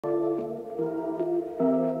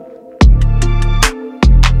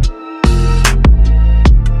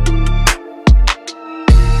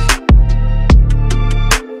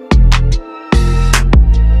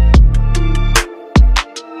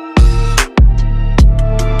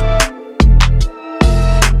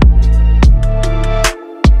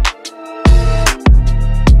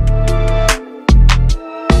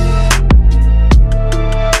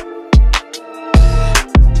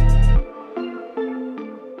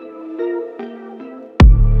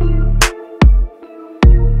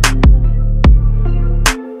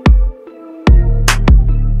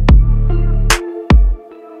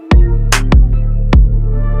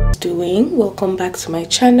welcome back to my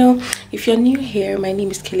channel. If you're new here, my name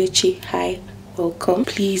is Kelechi. Hi, welcome.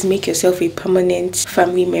 Please make yourself a permanent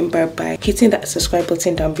family member by hitting that subscribe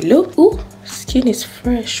button down below. Ooh, skin is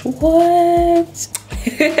fresh. What?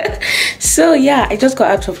 So yeah, I just got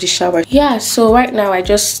out of the shower. Yeah, so right now I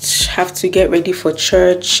just have to get ready for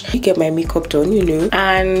church, get my makeup done, you know,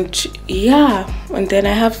 and yeah, and then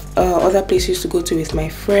I have other places to go to with my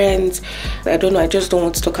friends. I don't know, I just don't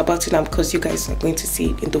want to talk about it now because you guys are going to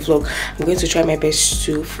see it in the vlog. I'm going to try my best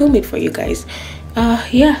to film it for you guys.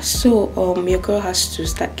 Yeah, so your girl has to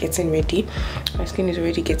start getting ready. My skin is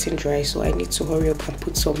already getting dry, so I need to hurry up and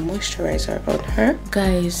put some moisturizer on her.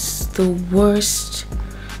 Guys, the worst,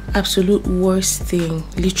 absolute worst thing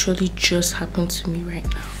literally just happened to me right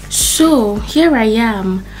now. So here I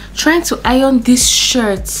am trying to iron this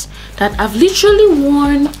shirt that I've literally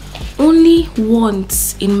worn only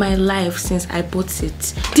once in my life since I bought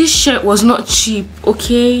it. This shirt was not cheap,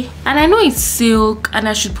 okay? And I know it's silk and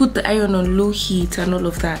I should put the iron on low heat and all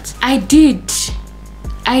of that. I did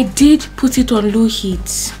put it on low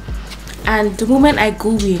heat, and the moment I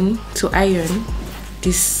go in to iron,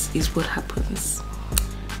 this is what happens.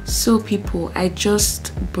 So people, I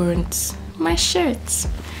just burnt my shirt.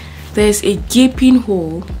 There's a gaping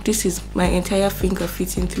hole. This is my entire finger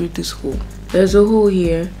fitting through this hole. There's a hole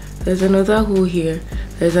here, there's another hole here,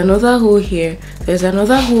 there's another hole here, there's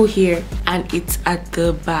another hole here, and it's at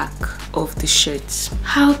the back of the shirt.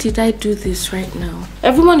 How did I do this right now?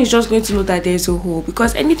 Everyone is just going to know that there's a hole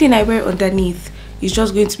because anything I wear underneath is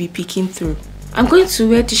just going to be peeking through. I'm going to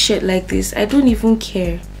wear this shirt like this. I don't even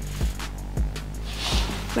care.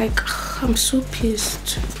 Like, I'm so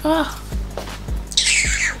pissed.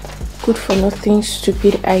 Good for nothing,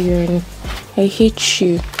 stupid iron. I hate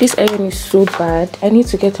you. This iron is so bad. I need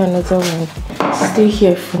to get another one. Stay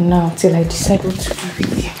here for now till I decide what to do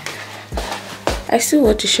with it. I still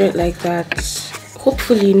wear the shirt like that.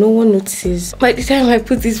 Hopefully no one notices. By the time I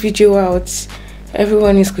put this video out,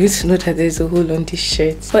 everyone is going to know that there's a hole on this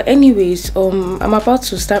shirt. But anyways, I'm about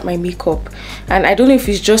to start my makeup, and I don't know if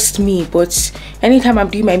it's just me, but anytime I'm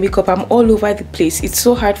doing my makeup, I'm all over the place. It's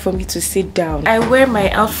so hard for me to sit down. I wear my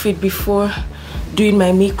outfit before doing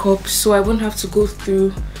my makeup, so I won't have to go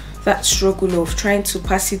through that struggle of trying to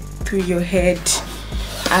pass it through your head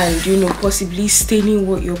and, you know, possibly staining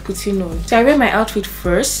what you're putting on. So I wear my outfit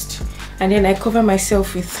first, and then I cover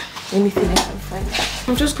myself with anything I can find.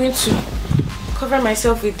 I'm just going to cover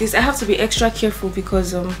myself with this. I have to be extra careful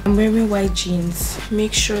because I'm wearing white jeans.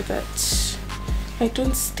 Make sure that I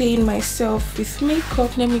don't stain myself with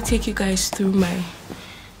makeup. Let me take you guys through my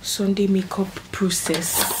Sunday makeup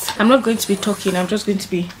process. I'm not going to be talking, I'm just going to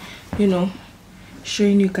be, you know,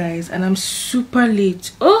 showing you guys. And I'm super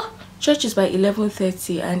late. Oh, church is by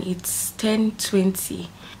 11:30 and it's 10:20.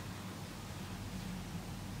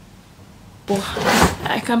 Oh,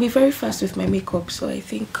 I can be very fast with my makeup, so I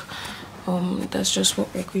think that's just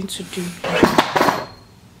what we're going to do.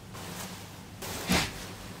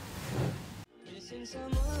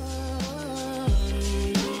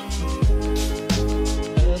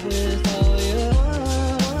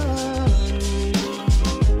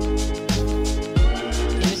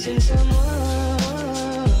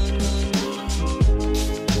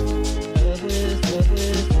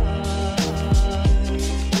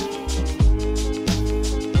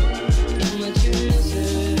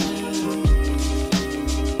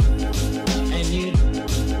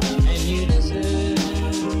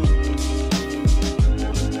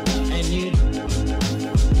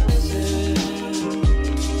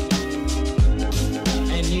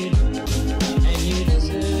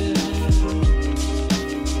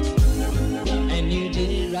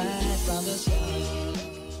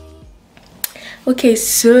 Okay,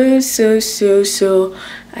 so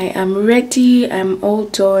I am ready. I'm all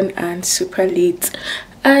done and super late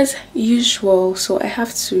as usual, so I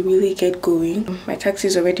have to really get going. My taxi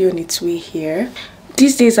is already on its way here.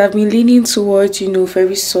 These days I've been leaning towards, you know,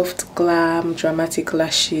 very soft glam, dramatic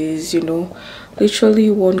lashes, you know,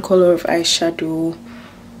 literally one color of eyeshadow,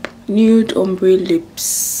 nude ombre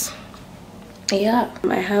lips. Yeah,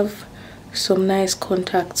 I have some nice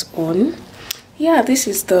contacts on. Yeah, this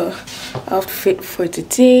is the outfit for the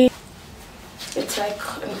day. It's like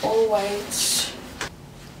an all white,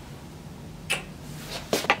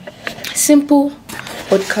 simple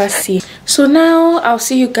but classy. So now I'll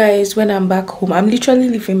see you guys when I'm back home. I'm literally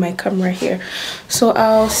leaving my camera here, so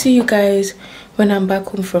I'll see you guys when I'm back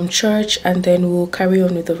home from church, and then we'll carry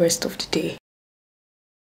on with the rest of the day.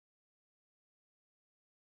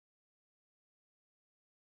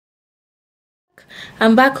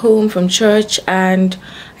 I'm back home from church and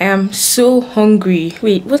I am so hungry.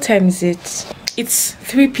 Wait, what time is it? It's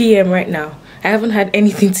 3 p.m. right now. I haven't had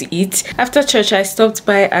anything to eat. After church, I stopped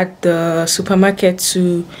by at the supermarket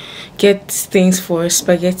to get things for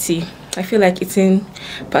spaghetti. I feel like eating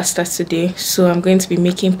pasta today, so I'm going to be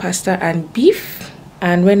making pasta and beef.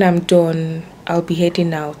 And when I'm done, I'll be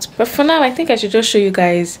heading out. But for now, I think I should just show you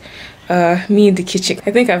guys me in the kitchen.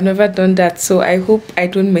 I think I've never done that, so I hope I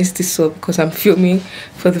don't mess this up because I'm filming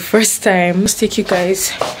for the first time. Let's take you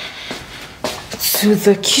guys to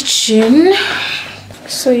the kitchen.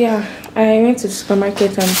 So yeah, I went to the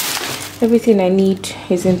supermarket and everything I need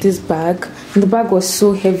is in this bag. And the bag was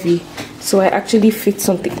so heavy, so I actually fit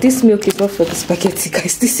something. This milk is not for the spaghetti,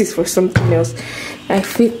 guys. This is for something else. I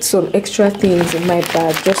fit some extra things in my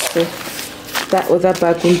bag just so that other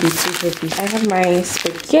bag won't be too heavy. I have my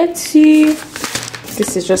spaghetti.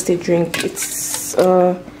 This is just a drink. It's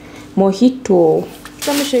mojito.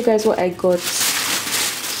 Let me show you guys what I got.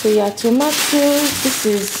 So yeah, tomatoes. This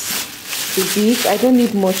is the beef. I don't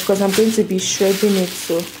need much because I'm going to be shredding it,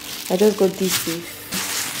 so I just got this beef.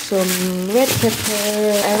 Some red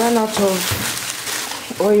pepper. I ran out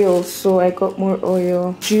of oil, so I got more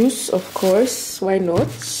oil. Juice, of course, why not?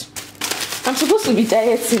 I'm supposed to be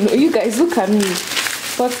dieting. You guys, look at me.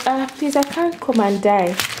 But please, I can't come and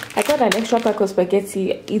die. I got an extra pack of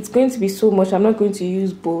spaghetti. It's going to be so much. I'm not going to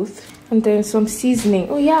use both. And then some seasoning.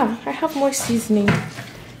 Oh yeah, I have more seasoning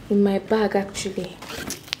in my bag actually.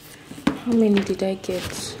 How many did I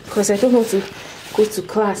get? Because I don't want to go to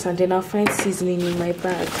class and then I'll find seasoning in my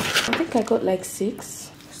bag. I think I got like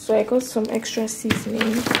 6. So I got some extra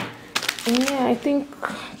seasoning. And yeah, I think,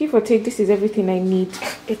 give or take, this is everything I need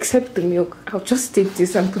except the milk. I'll just take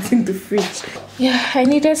this and put it in the fridge. Yeah, I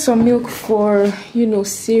needed some milk for, you know,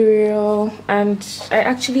 cereal. And I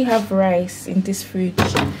actually have rice in this fridge.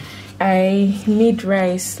 I made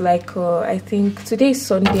rice like, I think today is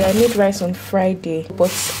Sunday. I made rice on Friday.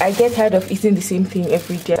 But I get tired of eating the same thing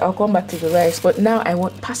every day. I'll come back to the rice. But now I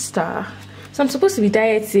want pasta. So I'm supposed to be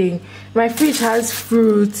dieting. My fridge has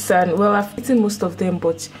fruits and, well, I've eaten most of them,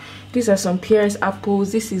 but these are some pears,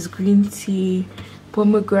 apples. This is green tea,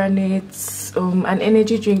 pomegranates, an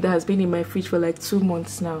energy drink that has been in my fridge for like 2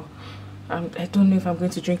 months now. I don't know if I'm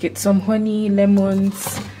going to drink it. Some honey,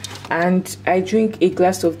 lemons, and I drink a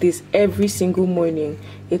glass of this every single morning.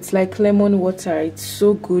 It's like lemon water. It's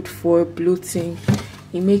so good for bloating.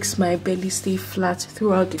 It makes my belly stay flat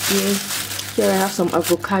throughout the day. Here I have some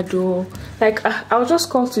avocado. Like, I'll just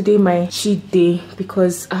call today my cheat day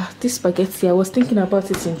because this spaghetti, I was thinking about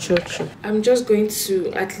it in church. I'm just going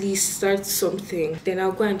to at least start something. Then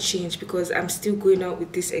I'll go and change because I'm still going out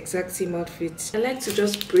with this exact same outfit. I like to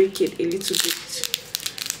just break it a little bit.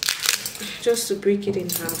 Just to break it in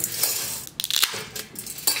half.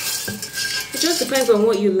 It just depends on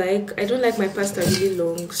what you like. I don't like my pasta really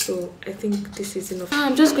long, so I think this is enough.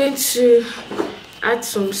 I'm just going to add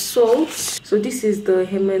some salt. So this is the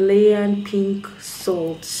Himalayan pink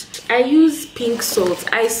salt. I use pink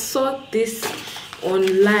salt. I saw this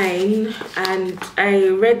online and I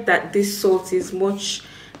read that this salt is much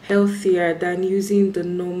healthier than using the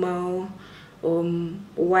normal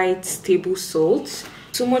white table salt.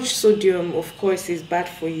 Too much sodium, of course, is bad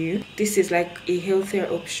for you. This is like a healthier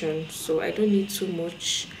option, so I don't need too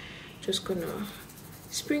much. Just gonna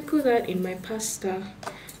sprinkle that in my pasta.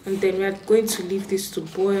 And then we are going to leave this to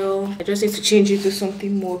boil. I just need to change it to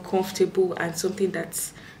something more comfortable and something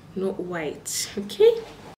that's not white. Okay?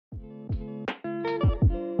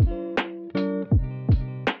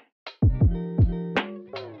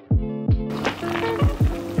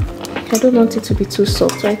 I don't want it to be too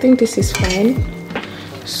soft, so I think this is fine.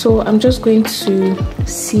 So I'm just going to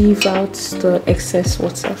sieve out the excess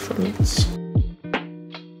water from it.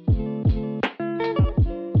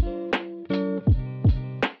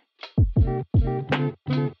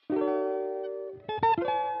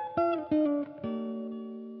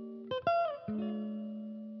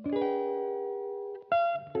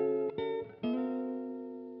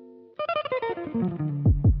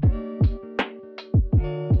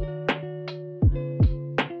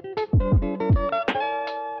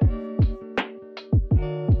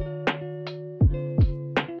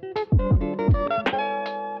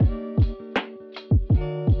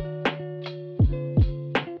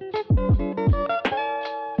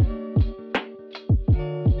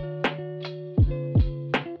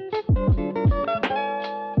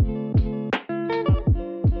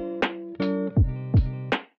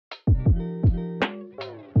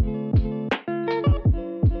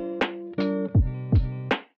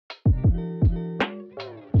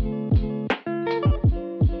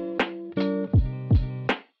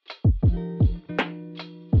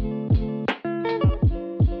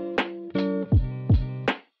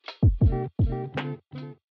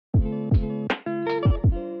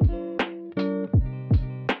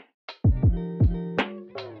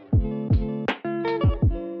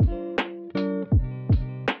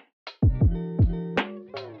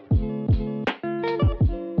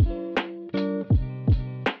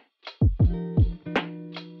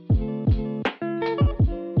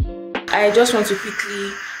 I just want to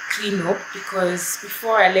quickly clean up because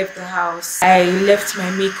before I left the house I left my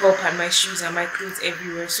makeup and my shoes and my clothes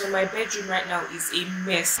everywhere, so my bedroom right now is a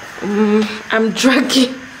mess. I'm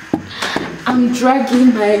dragging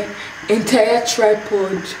my entire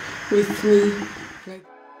tripod with me.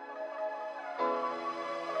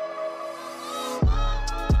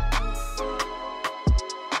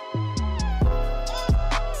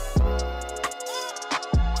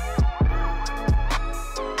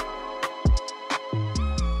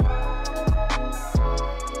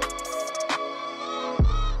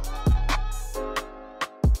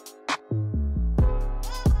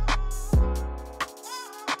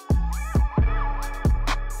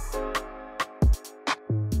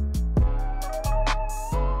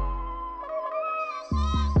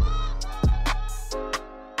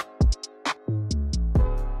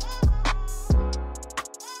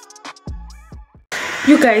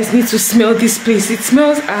 You guys need to smell this place. It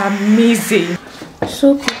smells amazing.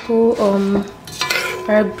 So people,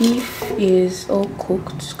 our beef is all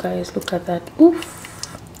cooked, guys. Look at that. Oof.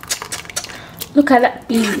 Look at that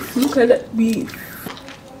beef. Look at that beef.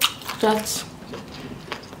 That's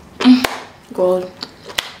God.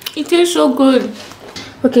 It tastes so good.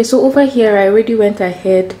 Okay, so over here I already went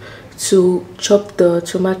ahead to chop the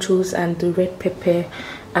tomatoes and the red pepper,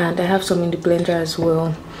 and I have some in the blender as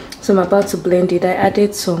well. So I'm about to blend it. I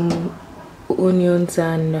added some onions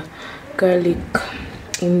and garlic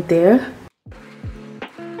in there.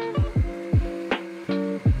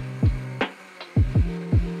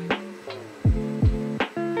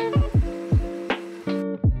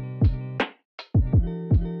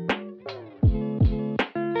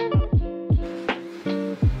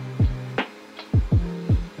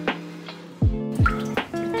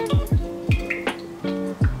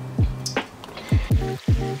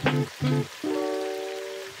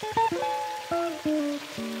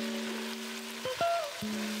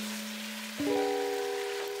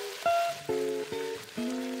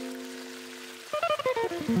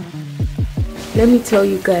 Let me tell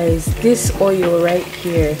you guys, this oil right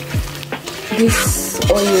here, this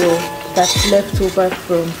oil that's left over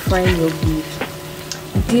from frying your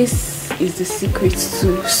beef, this is the secret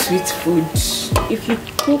to sweet food. If you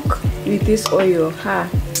cook with this oil,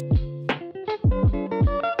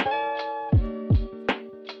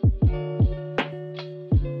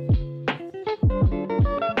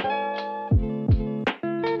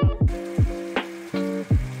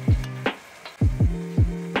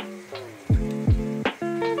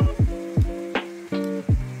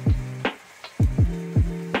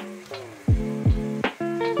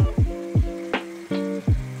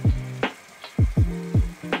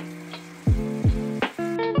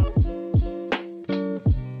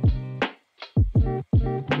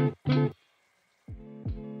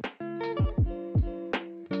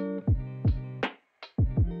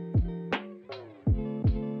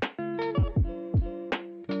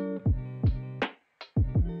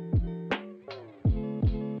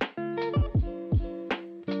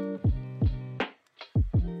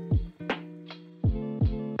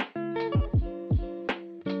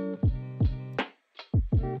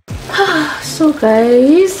 So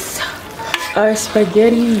guys, our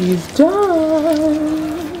spaghetti is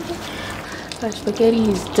done. Our spaghetti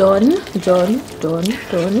is done. Done.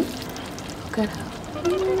 Look at how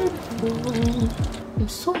beautiful. I'm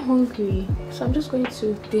so hungry, so I'm just going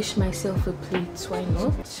to dish myself a plate. Why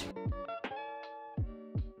not?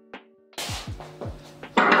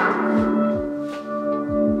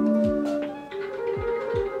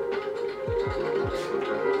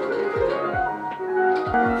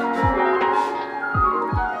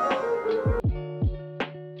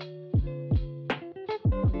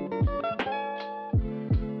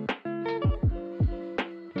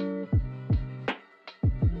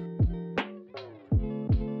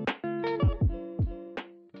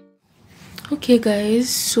 Okay guys,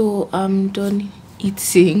 so I'm done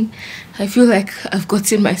eating. I feel like I've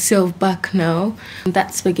gotten myself back now.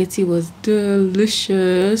 That spaghetti was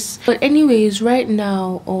delicious. But anyways, right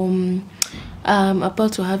now I'm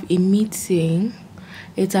about to have a meeting.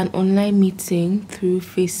 It's an online meeting through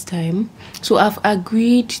FaceTime. So I've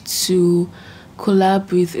agreed to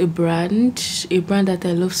collab with a brand that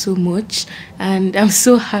I love so much, and I'm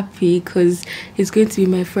so happy because it's going to be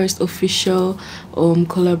my first official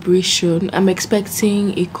collaboration. I'm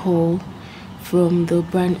expecting a call from the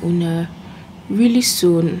brand owner really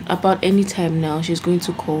soon, about any time now. She's going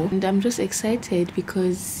to call, and I'm just excited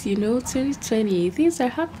because, you know, 2020 things are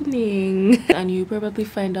happening. And you probably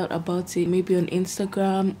find out about it maybe on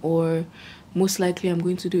Instagram, or most likely I'm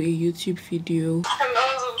going to do a YouTube video.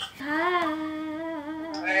 Hello. Hi.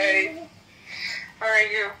 Hey. How are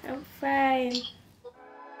you? I'm fine.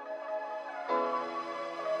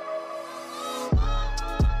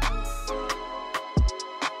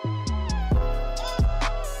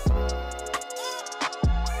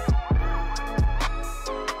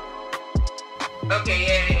 Okay,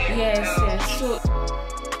 yeah. Yes. So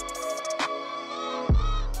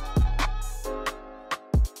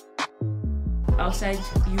outside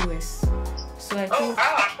US. So I think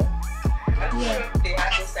Yeah. They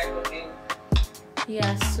have this type of thing.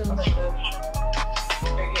 Yeah, so Okay.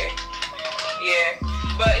 Yeah.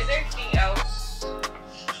 But is there anything else?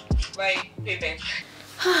 Like payment?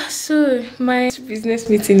 so my business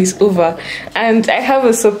meeting is over and I have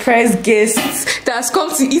a surprise guest that has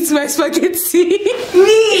come to eat my spaghetti.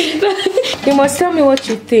 Me! You must tell me what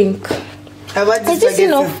you think. About this Is this spaghetti?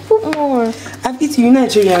 enough? Put more. I've eaten, you know, I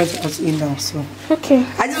told you I want to eat now, so. Okay.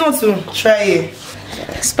 I just want to try it.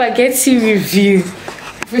 Spaghetti review.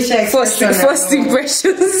 First impressions. First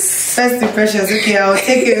impressions, okay, I'll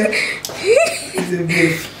take it. It's a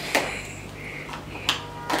bit.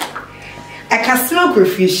 I can smell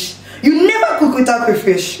crayfish. You never cook without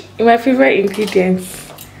crayfish. My favorite ingredients.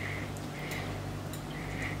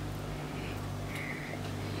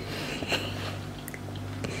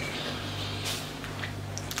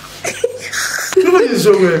 Look at this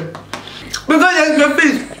so well. Because there's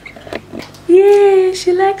crayfish. Yeah,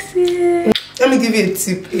 she likes it. Let me give you a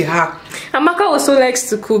tip, a hack. Amaka also likes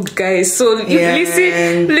to cook, guys. So Yeah.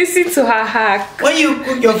 listen to her hack. When you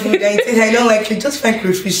cook your food and you say I don't like it, just find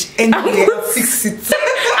crayfish anywhere and fix it.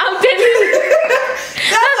 I'm telling you.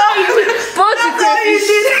 That's how you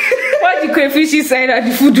did. What the crayfish inside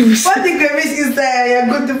and the food will be. What the crayfish inside? You're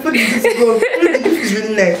good. The food is good. The food is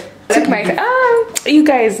really nice. You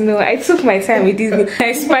guys know I took my time with this.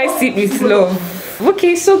 I spiced it with love.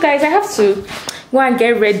 Okay, so guys, I have to go and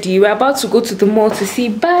get ready. We're about to go to the mall to see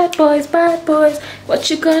Bad Boys. What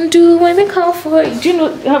you gonna do when they call for it? Do you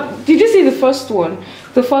know? Did you see the first one?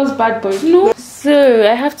 The first Bad Boy? No. So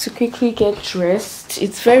I have to quickly get dressed.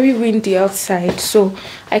 It's very windy outside, so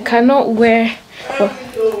I cannot wear.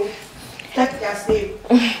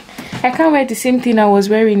 I can't wear the same thing I was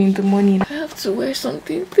wearing in the morning. I have to wear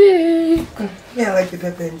something big. Yeah, I like the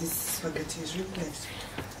pepper in this spaghetti. It's really nice.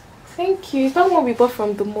 Thank you. That one we bought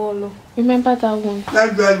from the mall. Remember that one?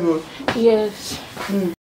 That's good one. Yes.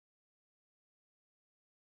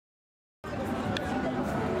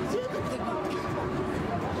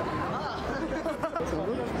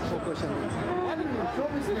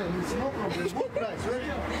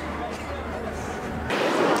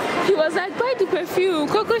 He was like, buy the perfume,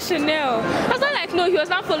 Coco Chanel. I was not like, no, he was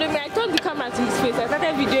not following me. I turned the camera to his face. I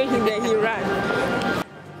started videoing him, then he ran.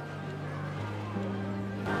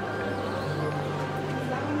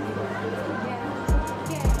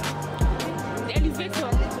 The elevator.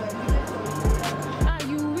 Ah,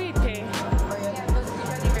 you wait eh?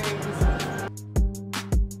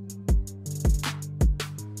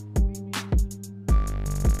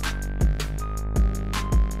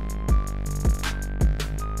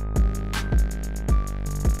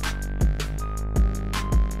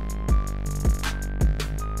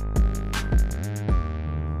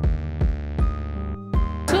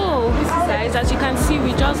 Guys, as you can see,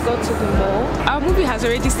 we just got to the mall. Our movie has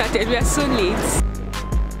already started. We are so late.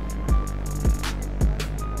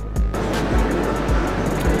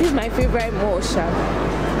 This is my favorite mall, Sha.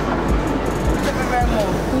 Your favorite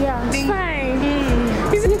mall? Yeah, it's fine.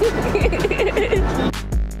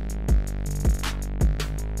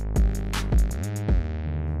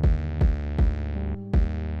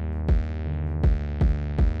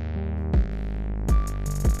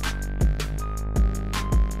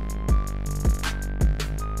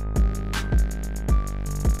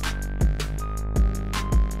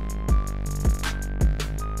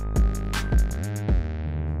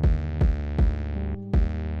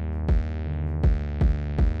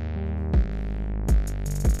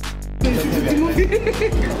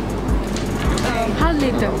 How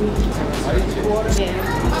late are we? Yeah.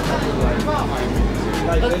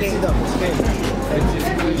 Okay.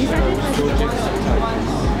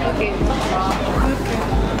 Okay.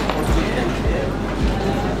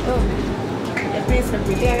 Oh. The pay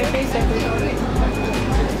separate. Yeah, the pay separate.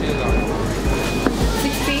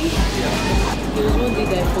 60? There was one day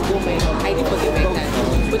that I forgot my ID for the bank,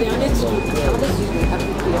 but they wanted to use my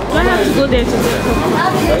happy pay. Do I have to go there to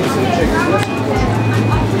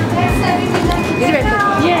Yes.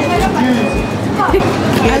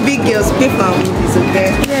 We are big girls, pay for our movies, okay?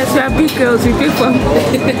 Yes, we are big girls, we pay for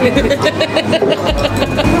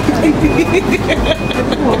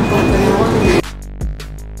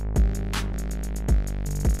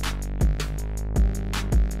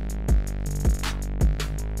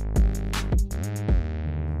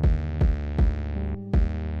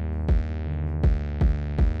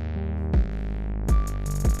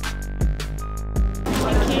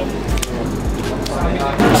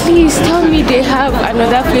Please tell me they have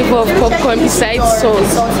another flavor of popcorn besides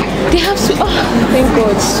sauce. They have sweet. Oh, thank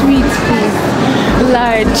God, sweet.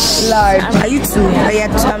 Large. Are you two?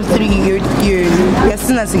 I'm three. You're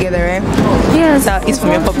still not together, right? Yes. So it's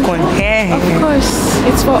from your popcorn. Of course,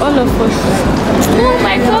 it's for all of us. Oh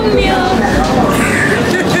my God,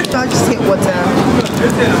 I'll just get water.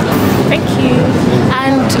 Thank you.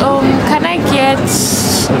 And can I get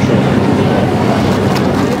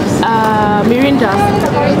Mirinda?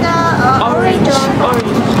 Orange.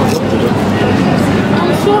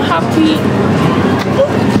 I'm so happy.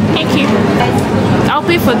 Thank you. I'll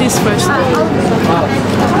pay for this first.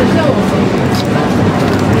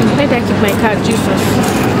 Where did I keep my card? Jesus.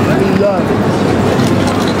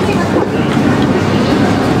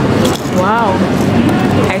 Wow.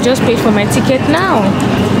 I just paid for my ticket now.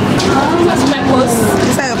 What's my purse?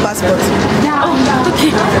 Is that your passport? Oh,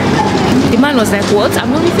 okay. The man was like, what?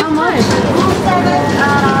 I'm not even mad.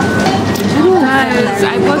 Guys,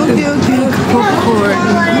 I bought the big popcorn.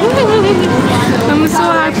 I'm so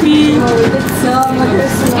happy.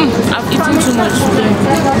 I've eaten too much today.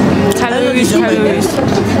 Calories. You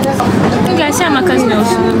guys see my cousin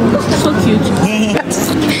also. So cute.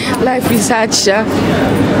 Life is hard, Sha.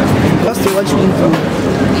 Just to watch movie.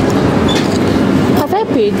 Have I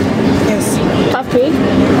paid? Yes. I've paid?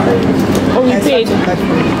 Oh, we paid?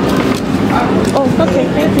 Oh, okay,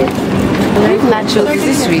 thank you. Nachos, is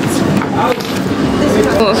this sweet?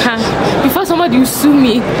 Oh, before somebody will sue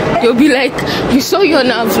me, they'll be like, you saw you on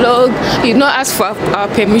our vlog, you did not ask for our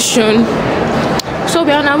permission. So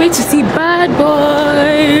we're on our way to see Bad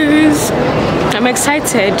Boys. I'm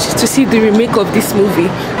excited to see the remake of this movie.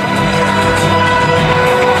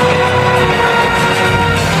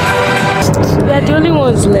 We are the only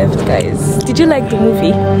ones left, guys. Did you like the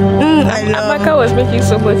movie? I love. Amaka was making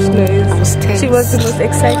so much noise. She was the most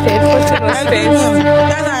excited. That's how I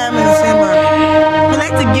am in the cinema. We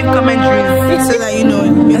like to give commentaries so that you know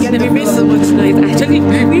you get we made so much noise. Actually,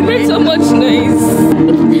 we made so much noise.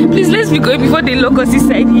 Please, let's be going before they lock us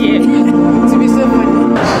inside here. to be so funny.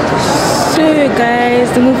 So guys,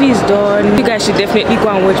 the movie is done. You guys should definitely go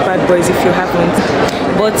and watch Bad Boys if you haven't.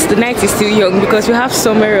 But the night is still young because we have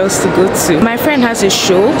somewhere else to go to. My friend has a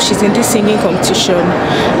show. She's in this singing competition,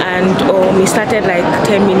 and it started like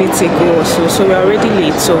 10 minutes ago or so. So we're already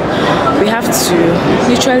late. So we have to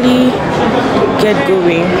literally get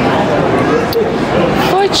going.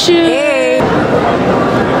 Fortune. Hey.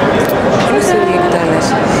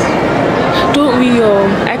 Don't we all?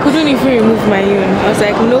 I couldn't even remove my own. I was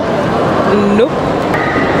like, nope.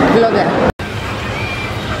 Vlogger.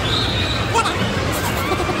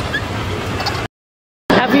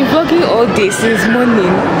 I've been vlogging all day since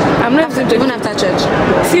morning. I'm not even after church.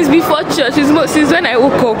 Since before church. Since when I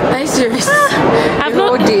woke up. Are you serious? I'm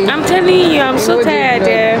not. Day. I'm telling you, I'm so tired. I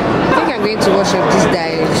think I'm going to wash up this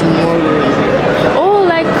dye tomorrow. Oh,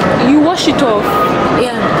 like you wash it off?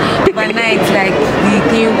 Yeah. By night, like the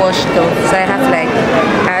clean washed off, so I have to like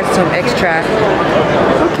add some extra.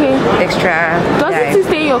 Okay. Extra. Does it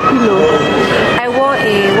stay your pillow? I wore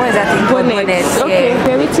a what is that thing called? Bonnet. Okay, Yeah.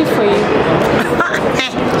 we're waiting for you.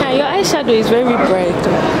 Your eyeshadow is very bright.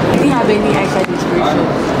 I didn't have any eyeshadow inspiration.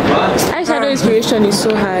 Eyeshadow inspiration is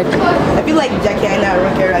so hard. I feel like Jackie and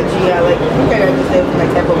Rocky Raji are like my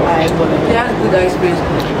type of eye. They have good eye space.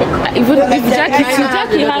 Even if Jackie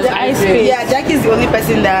has eye space. Yeah, Jackie is the only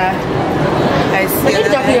person that I see. I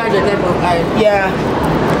think Jackie has your type of eye. Yeah.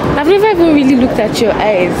 I've never even really looked at your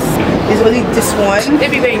eyes. It's only this one.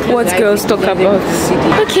 Maybe very What girls talk about.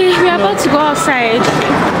 Okay, we're about to go outside.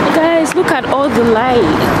 Guys, look at all the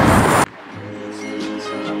lights.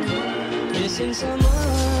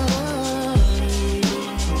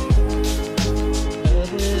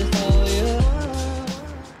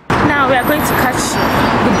 Now we are going to catch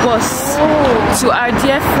the bus to our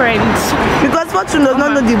dear friend. Because Fortune does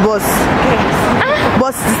not know the bus.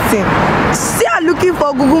 Bus system. See, I'm looking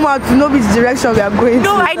for Google Maps to know which direction we are going to.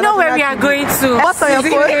 No, I know where we are going to. What's on your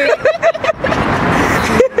phone?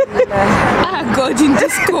 Ah, God, in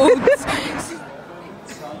this cold.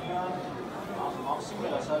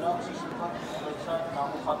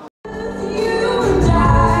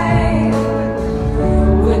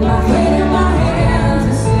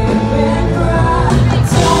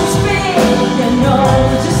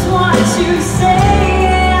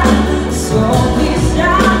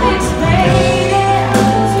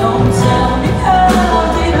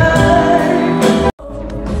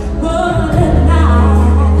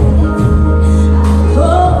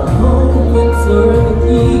 Oh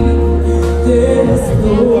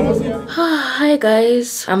Hi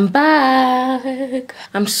guys, I'm back.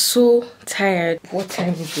 I'm so tired. What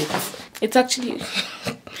time is it? It's actually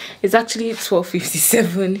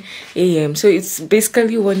 12:57 a.m. so it's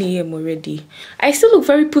basically 1 a.m. already. I still look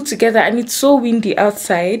very put together and it's so windy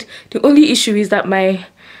outside. The only issue is that my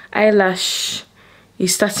eyelash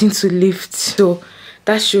is starting to lift, so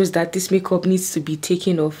that shows that this makeup needs to be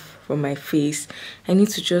taken off from my face. I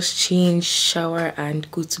need to just change, shower and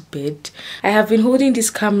go to bed. I have been holding this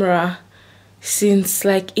camera since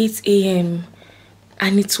like 8 a.m.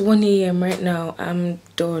 and it's 1 a.m. right now. I'm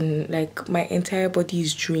done. Like, my entire body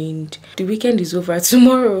is drained. The weekend is over.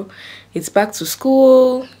 Tomorrow it's back to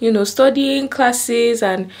school, you know, studying classes,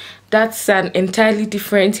 and that's an entirely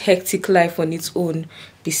different hectic life on its own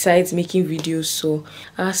besides making videos.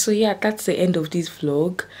 So yeah, that's the end of this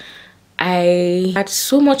vlog. I had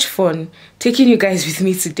so much fun taking you guys with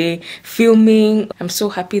me today, filming. I'm so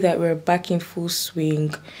happy that we're back in full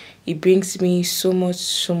swing. It brings me so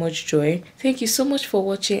much joy. Thank you so much for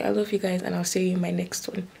watching. I love you guys, and I'll see you in my next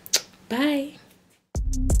one. Bye.